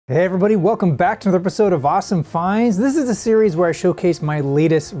Hey everybody, welcome back to another episode of Awesome Finds. This is a series where I showcase my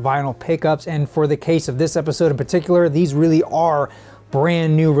latest vinyl pickups, and for the case of this episode in particular, these really are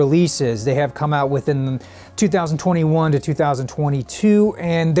brand new releases. They have come out within 2021 to 2022,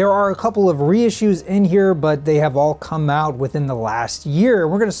 and there are a couple of reissues in here, but they have all come out within the last year.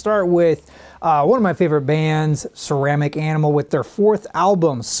 We're going to start with one of my favorite bands, Ceramic Animal, with their fourth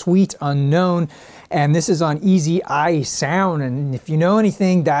album, Sweet Unknown. And this is on Easy Eye Sound. And if you know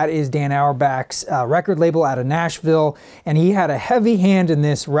anything, that is Dan Auerbach's record label out of Nashville. And he had a heavy hand in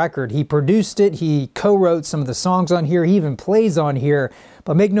this record. He produced it, he co-wrote some of the songs on here, he even plays on here.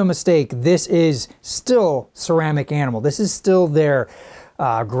 But make no mistake, this is still Ceramic Animal. This is still their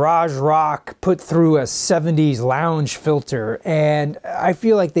garage rock put through a 70s lounge filter, and I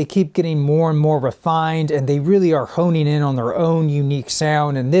feel like they keep getting more and more refined, and they really are honing in on their own unique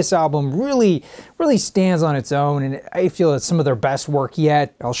sound, and this album really stands on its own, and I feel it's some of their best work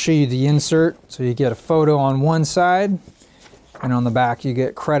yet. I'll show you the insert. So you get a photo on one side, and on the back you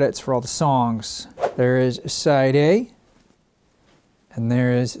get credits for all the songs. There is side A, and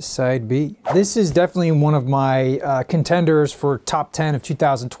there is side B. This is definitely one of my contenders for top 10 of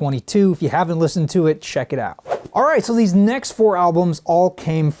 2022. If you haven't listened to it, check it out. All right, so these next four albums all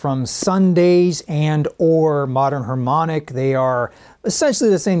came from Sundays and or Modern Harmonic. They are essentially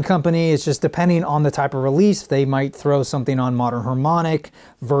the same company. It's just depending on the type of release, they might throw something on Modern Harmonic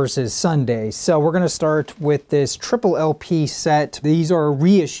versus Sundays. So we're gonna start with this triple LP set. These are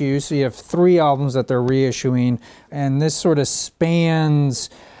reissues, so you have three albums that they're reissuing, and this sort of spans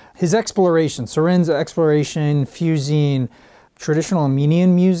his exploration, Souren's exploration, fusing traditional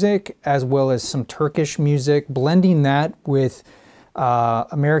Armenian music as well as some Turkish music, blending that with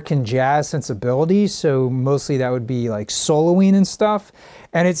American jazz sensibilities. So mostly that would be like soloing and stuff.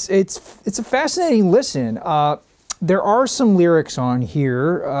 And it's a fascinating listen. There are some lyrics on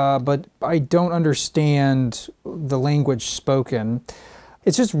here, but I don't understand the language spoken.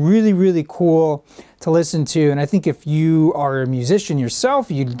 It's just really cool to listen to, and I think if you are a musician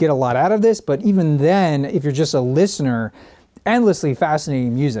yourself, you'd get a lot out of this, but even then, if you're just a listener, endlessly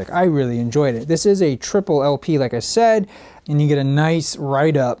fascinating music. I really enjoyed it. This is a triple LP, like I said, and you get a nice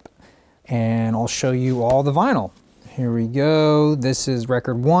write-up, and I'll show you all the vinyl. Here we go. This is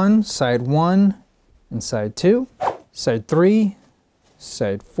record 1, side 1, and side 2, side 3,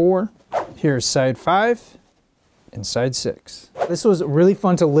 side 4. Here's side 5, and side 6. This was really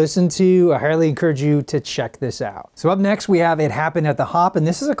fun to listen to. I highly encourage you to check this out. So up next we have It Happened at the Hop, and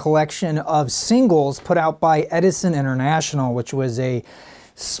this is a collection of singles put out by Edison International, which was a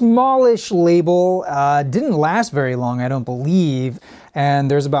smallish label. Didn't last very long, I don't believe, and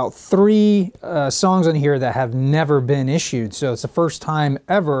there's about 3 songs on here that have never been issued, so it's the first time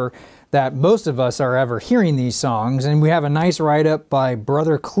ever that most of us are ever hearing these songs. And we have a nice write-up by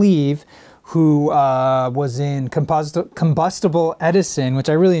Brother Cleve, who was in Combustible Edison, which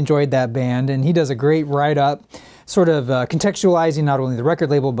I really enjoyed that band, and he does a great write-up, sort of contextualizing not only the record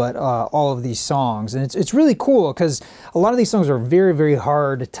label, but all of these songs. And it's really cool, because a lot of these songs are very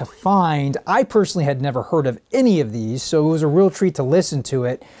hard to find. I personally had never heard of any of these, so it was a real treat to listen to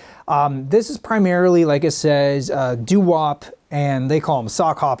it. This is primarily, like it says, doo wop, and they call them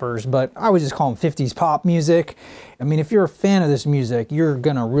sock hoppers, but I would just call them 50s pop music. I mean, if you're a fan of this music, you're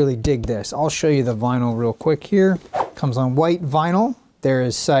gonna really dig this. I'll show you the vinyl real quick here. Comes on white vinyl. There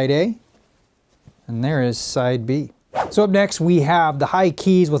is side A, and there is side B. So up next we have The High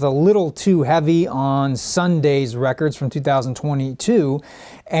Keys with A Little Too Heavy on Sunday's Records from 2022.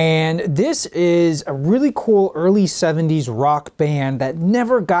 And this is a really cool early 70s rock band that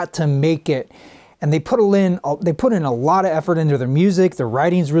never got to make it. And they put in a lot of effort into their music. Their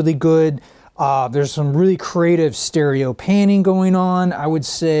writing's really good. There's some really creative stereo panning going on, I would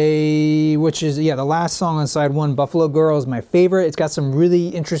say, which is, yeah, the last song on side 1, Buffalo Girl, is my favorite. It's got some really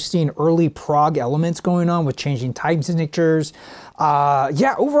interesting early prog elements going on with changing time signatures.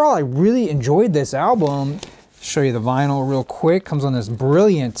 Yeah, overall, I really enjoyed this album. Show you the vinyl real quick. Comes on this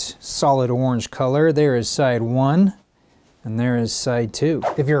brilliant solid orange color. There is side 1. And there is side 2.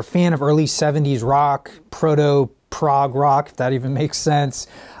 If you're a fan of early 70s rock, proto-prog rock, if that even makes sense,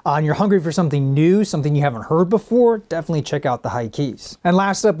 and you're hungry for something new, something you haven't heard before, definitely check out The High Keys. And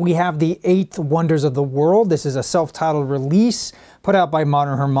last up, we have The Eighth Wonders of the World. This is a self-titled release put out by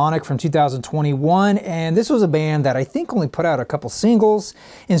Modern Harmonic from 2021, and this was a band that I think only put out a couple singles,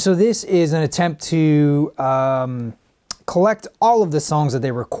 and so this is an attempt to collect all of the songs that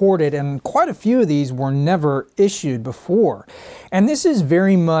they recorded, and quite a few of these were never issued before. And this is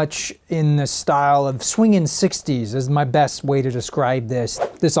very much in the style of swingin' 60s is my best way to describe this.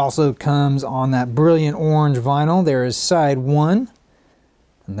 This also comes on that brilliant orange vinyl. There is side 1,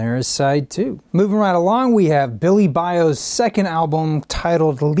 And there is side 2. Moving right along, we have BillyBio's second album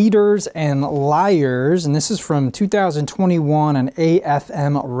titled Leaders and Liars, and this is from 2021 on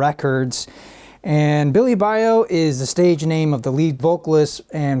AFM Records. And BillyBio is the stage name of the lead vocalist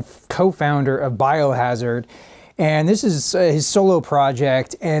and co-founder of Biohazard. And this is his solo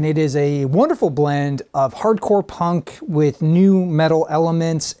project, and it is a wonderful blend of hardcore punk with new metal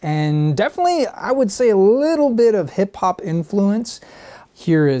elements, and definitely, I would say, a little bit of hip-hop influence.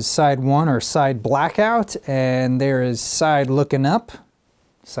 Here is side 1, or side Blackout, and there is side Looking Up,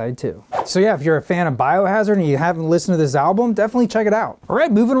 side 2. So yeah, if you're a fan of Biohazard and you haven't listened to this album, definitely check it out. All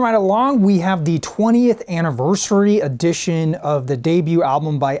right, moving right along, we have the 20th anniversary edition of the debut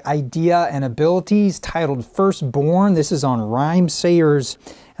album by Eyedea Abilities titled Firstborn. This is on Rhymesayers,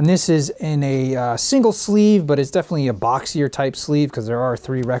 and this is in a single sleeve, but it's definitely a boxier type sleeve because there are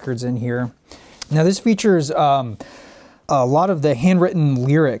 3 records in here. Now this features a lot of the handwritten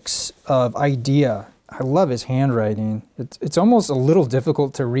lyrics of Eyedea. I love his handwriting. It's almost a little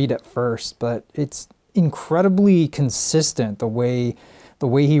difficult to read at first, but it's incredibly consistent the way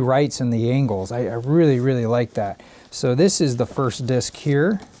he writes and the angles. I really, really like that. So this is the first disc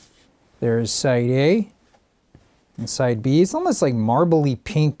here. There's side A and side B. It's almost like marbly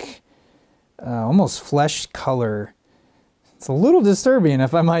pink, almost flesh color. It's a little disturbing,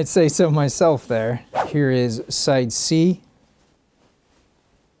 if I might say so myself there. Here is side C,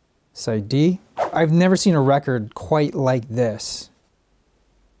 side D. I've never seen a record quite like this.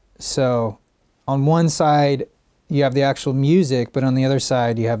 So on one side you have the actual music, but on the other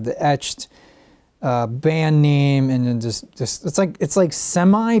side you have the etched band name, and then just it's like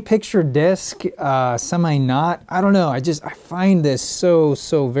semi picture disc, semi not. I don't know. I find this so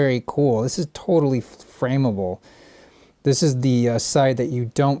very cool. This is totally frameable. This is the side that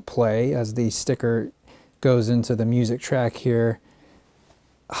you don't play, as the sticker goes into the music track here.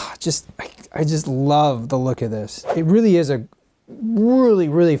 I just love the look of this. It really is a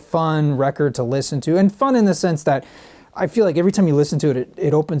really fun record to listen to, and fun in the sense that I feel like every time you listen to it,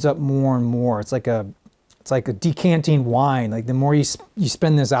 it opens up more and more. It's like a decanting wine. Like the more you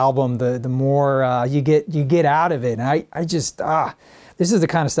spend this album, the more you get out of it. And this is the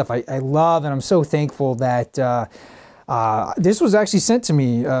kind of stuff I love, and I'm so thankful that this was actually sent to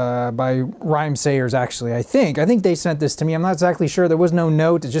me by Rhymesayers, actually. I think they sent this to me. I'm not exactly sure. There was no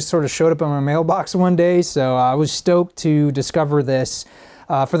note. It just sort of showed up in my mailbox one day, so I was stoked to discover this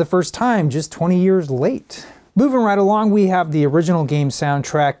for the first time, just 20 years late. Moving right along, we have the original game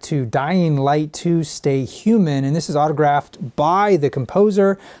soundtrack to Dying Light 2 Stay Human, and this is autographed by the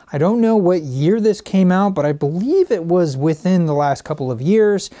composer. I don't know what year this came out, but I believe it was within the last couple of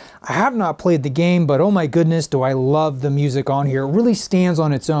years. I have not played the game, but oh my goodness, do I love the music on here. It really stands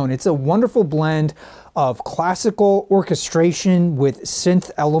on its own. It's a wonderful blend of classical orchestration with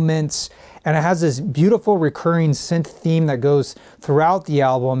synth elements, and it has this beautiful recurring synth theme that goes throughout the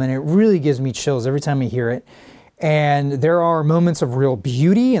album, and it really gives me chills every time I hear it. And there are moments of real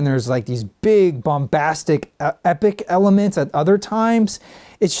beauty, and there's like these big bombastic epic elements at other times.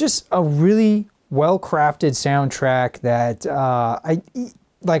 It's just a really well-crafted soundtrack that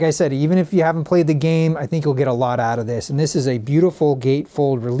like I said, even if you haven't played the game, I think you'll get a lot out of this. And this is a beautiful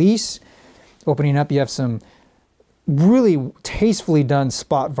gatefold release. Opening up, you have some really tastefully done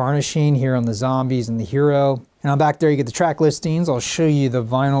spot varnishing here on the zombies and the hero. And on back there you get the track listings. I'll show you the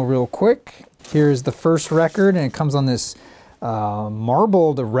vinyl real quick. Here's the first record, and it comes on this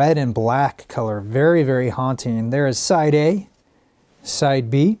marbled red and black color. Very haunting. There is side A,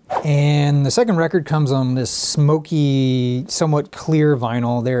 side B, and the second record comes on this smoky, somewhat clear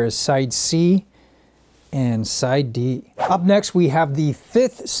vinyl. There is side C and side D. Up next, we have the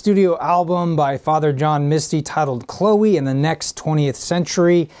 5th studio album by Father John Misty titled Chloe and the Next 20th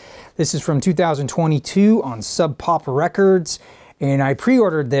Century. This is from 2022 on Sub Pop Records, and I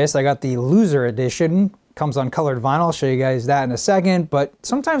pre-ordered this. I got the loser edition. Comes on colored vinyl. I'll show you guys that in a second, but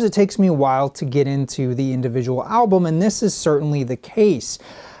sometimes it takes me a while to get into the individual album, and this is certainly the case.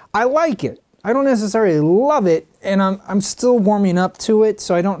 I like it. I don't necessarily love it, and I'm still warming up to it,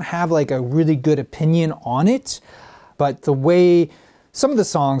 so I don't have like a really good opinion on it. But the way some of the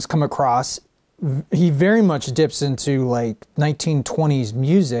songs come across, he very much dips into like 1920s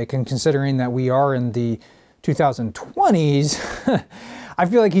music, and considering that we are in the 2020s, I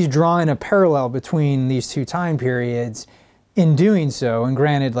feel like he's drawing a parallel between these two time periods in doing so. And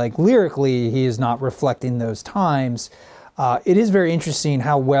granted, like lyrically, he is not reflecting those times. It is very interesting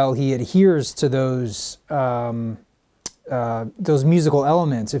how well he adheres to those those musical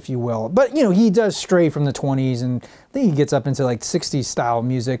elements, if you will. But, you know, he does stray from the 20s, and I think he gets up into like 60s style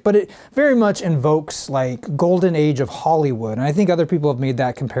music, but it very much invokes like golden age of Hollywood. And I think other people have made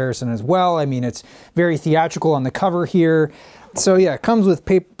that comparison as well. I mean, it's very theatrical on the cover here. So yeah, it comes with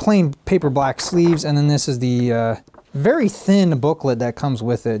plain paper black sleeves, and then this is the very thin booklet that comes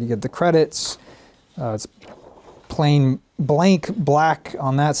with it. You get the credits, it's plain blank black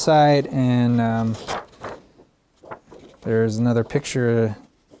on that side, and there's another picture of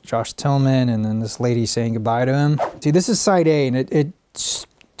Josh Tillman and then this lady saying goodbye to him. See, this is side A, and it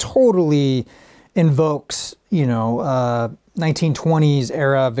totally invokes, you know, 1920s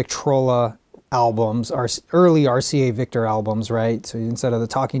era Victrola albums, early RCA Victor albums, right? So instead of the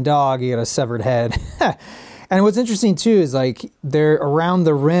talking dog, you got a severed head. And what's interesting too is like they're around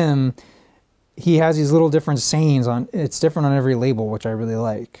the rim, he has these little different sayings on, it's different on every label, which I really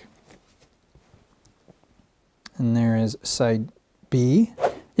like. And there is side B.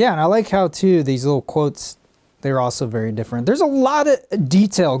 Yeah, and I like how too, these little quotes, they're also very different. There's a lot of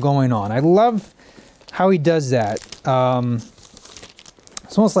detail going on. I love how he does that.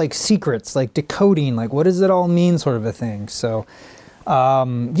 It's almost like secrets, like decoding, like what does it all mean sort of a thing. So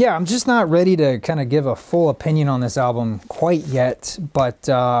yeah, I'm just not ready to kind of give a full opinion on this album quite yet, but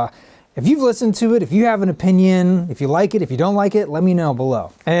if you've listened to it, if you have an opinion, if you like it, if you don't like it, let me know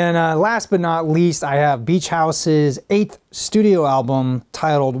below. And last but not least, I have Beach House's 8th studio album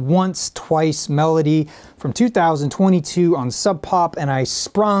titled Once Twice Melody from 2022 on Sub Pop, and I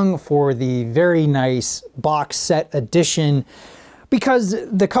sprung for the very nice box set edition because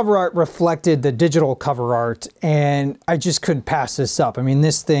the cover art reflected the digital cover art, and I just couldn't pass this up. I mean,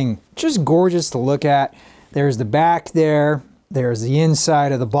 this thing, just gorgeous to look at. There's the back there. There's the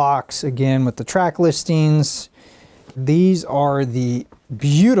inside of the box, again, with the track listings. These are the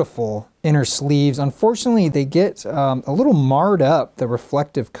beautiful inner sleeves. Unfortunately, they get a little marred up, the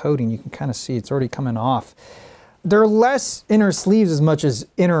reflective coating. You can kind of see it's already coming off. They're less inner sleeves as much as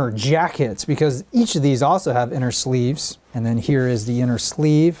inner jackets, because each of these also have inner sleeves. And then here is the inner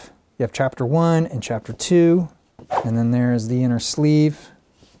sleeve. You have chapter 1 and chapter 2. And then there's the inner sleeve.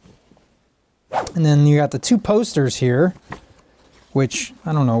 And then you got the 2 posters here, which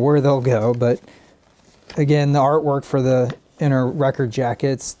I don't know where they'll go, but again, the artwork for the inner record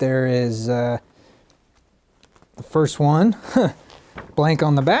jackets. There is the first one, blank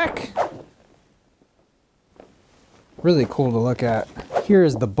on the back. Really cool to look at. Here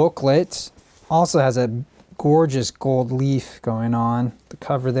is the booklet. Also has a gorgeous gold leaf going on the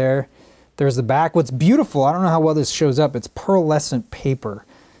cover there. There's the back. What's beautiful, I don't know how well this shows up, it's pearlescent paper.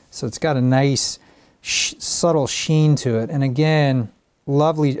 So it's got a nice subtle sheen to it. And again,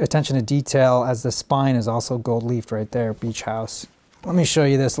 lovely attention to detail as the spine is also gold leafed right there, Beach House. Let me show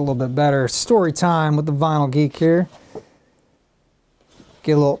you this a little bit better. Story time with the Vinyl Geek here.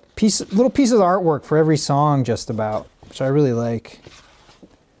 Get a little piece of artwork for every song just about, which I really like.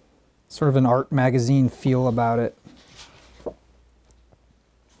 Sort of an art magazine feel about it.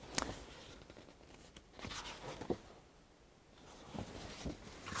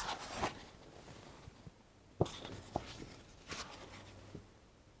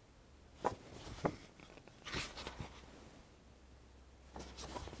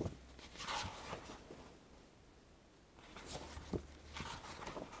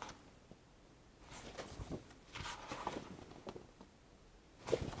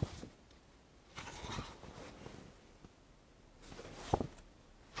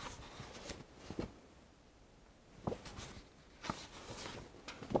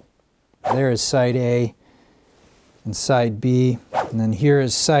 There is side A and side B. And then here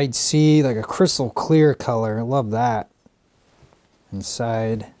is side C, like a crystal clear color. I love that. And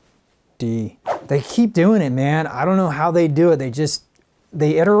side D. They keep doing it, man. I don't know how they do it.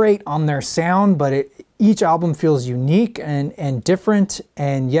 They iterate on their sound, but each album feels unique and different,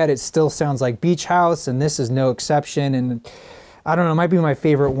 and yet it still sounds like Beach House, and this is no exception. And I don't know, it might be my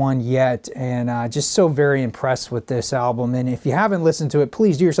favorite one yet, and just so very impressed with this album. And if you haven't listened to it,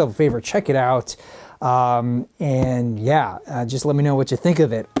 please do yourself a favor, check it out. And yeah, just let me know what you think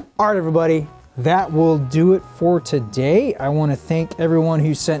of it. All right, everybody, that will do it for today. I want to thank everyone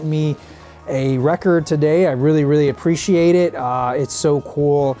who sent me a record today. I really, really appreciate it. It's so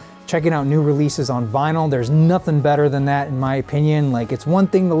cool checking out new releases on vinyl. There's nothing better than that, in my opinion. Like, it's one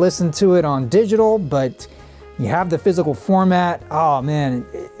thing to listen to it on digital, but you have the physical format. Oh man,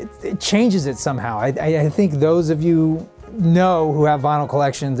 it changes it somehow. I think those of you know who have vinyl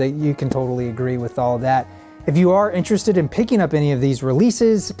collections, that you can totally agree with all of that. If you are interested in picking up any of these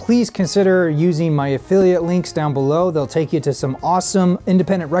releases, please consider using my affiliate links down below. They'll take you to some awesome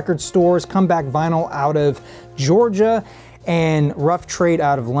independent record stores, Comeback Vinyl out of Georgia, and Rough Trade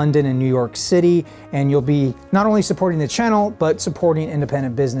out of London and New York City. And you'll be not only supporting the channel, but supporting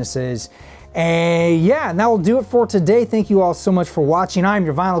independent businesses. And yeah, and that will do it for today. Thank you all so much for watching. I'm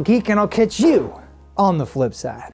your Vinyl Geek, and I'll catch you on the flip side.